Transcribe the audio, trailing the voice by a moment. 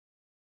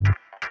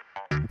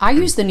I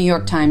use the New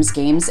York Times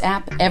Games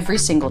app every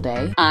single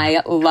day.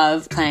 I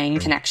love playing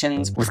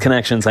Connections. With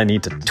Connections, I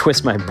need to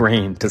twist my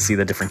brain to see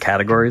the different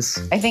categories.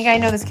 I think I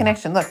know this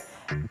connection. Look,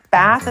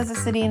 Bath is a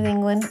city in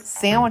England,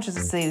 Sandwich is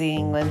a city in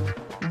England,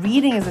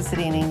 Reading is a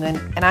city in England,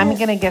 and I'm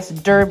going to guess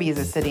Derby is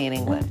a city in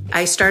England.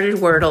 I started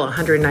Wordle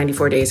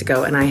 194 days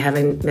ago, and I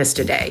haven't missed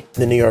a day.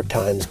 The New York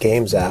Times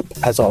Games app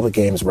has all the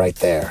games right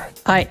there.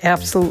 I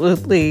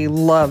absolutely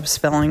love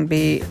Spelling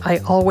Bee. I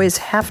always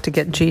have to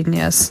get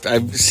Genius.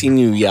 I've seen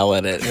you yell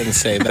at it and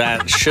say,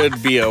 that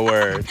should be a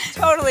word.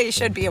 Totally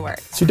should be a word.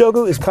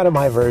 Sudoku is kind of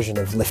my version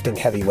of lifting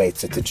heavy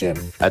weights at the gym.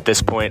 At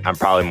this point, I'm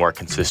probably more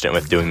consistent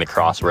with doing the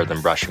crossword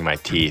than brushing my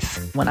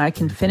teeth. When I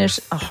can finish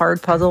a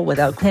hard puzzle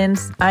without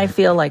hints, I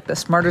feel like the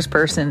smartest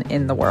person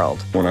in the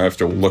world. When I have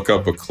to look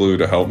up a clue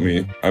to help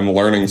me, I'm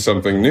learning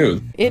something new.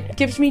 It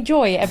gives me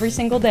joy every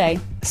single day.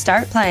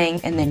 Start playing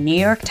in the New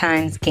York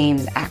Times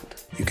Games app.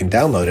 You can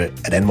download it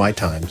at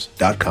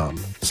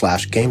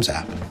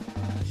nytimes.com/gamesapp.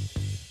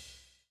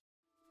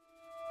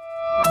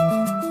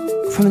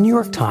 From the New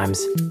York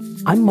Times,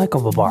 I'm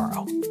Michael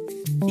Barbaro.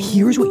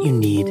 Here's what you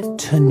need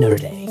to know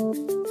today.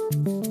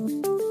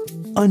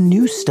 A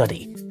new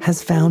study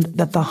has found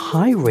that the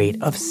high rate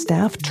of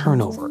staff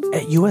turnover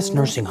at U.S.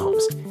 nursing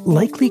homes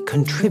likely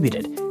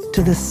contributed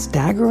to the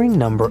staggering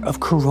number of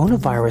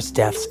coronavirus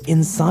deaths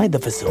inside the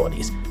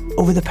facilities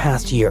over the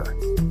past year.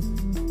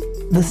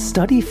 The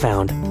study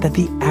found that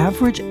the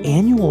average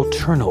annual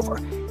turnover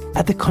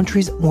at the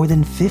country's more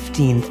than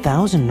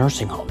 15,000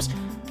 nursing homes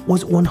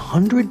was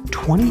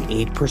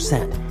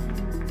 128%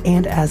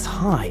 and as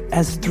high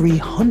as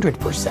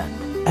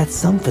 300% at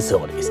some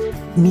facilities,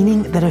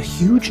 meaning that a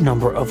huge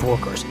number of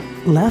workers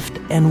left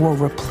and were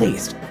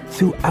replaced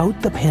throughout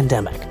the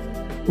pandemic.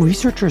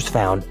 Researchers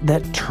found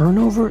that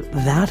turnover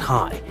that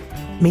high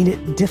made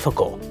it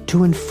difficult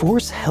to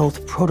enforce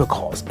health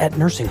protocols at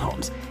nursing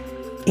homes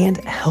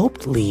and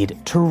helped lead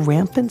to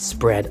rampant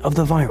spread of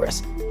the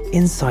virus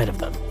inside of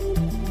them.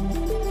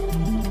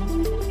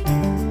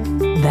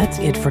 That's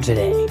it for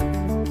today.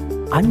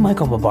 I'm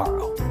Michael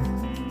Barbaro.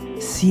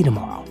 See you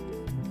tomorrow.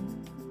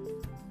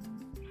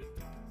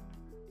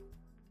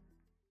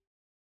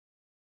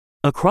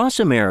 Across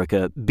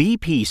America,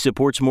 BP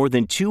supports more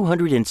than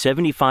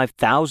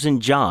 275,000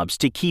 jobs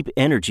to keep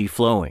energy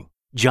flowing.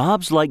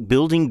 Jobs like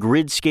building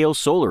grid-scale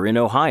solar in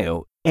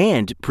Ohio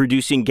and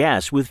producing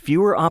gas with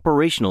fewer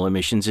operational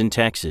emissions in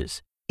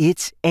Texas.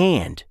 It's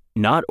and,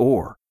 not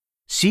or.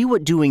 See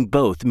what doing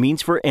both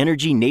means for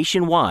energy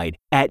nationwide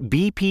at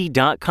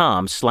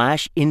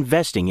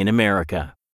bp.com/investing in America.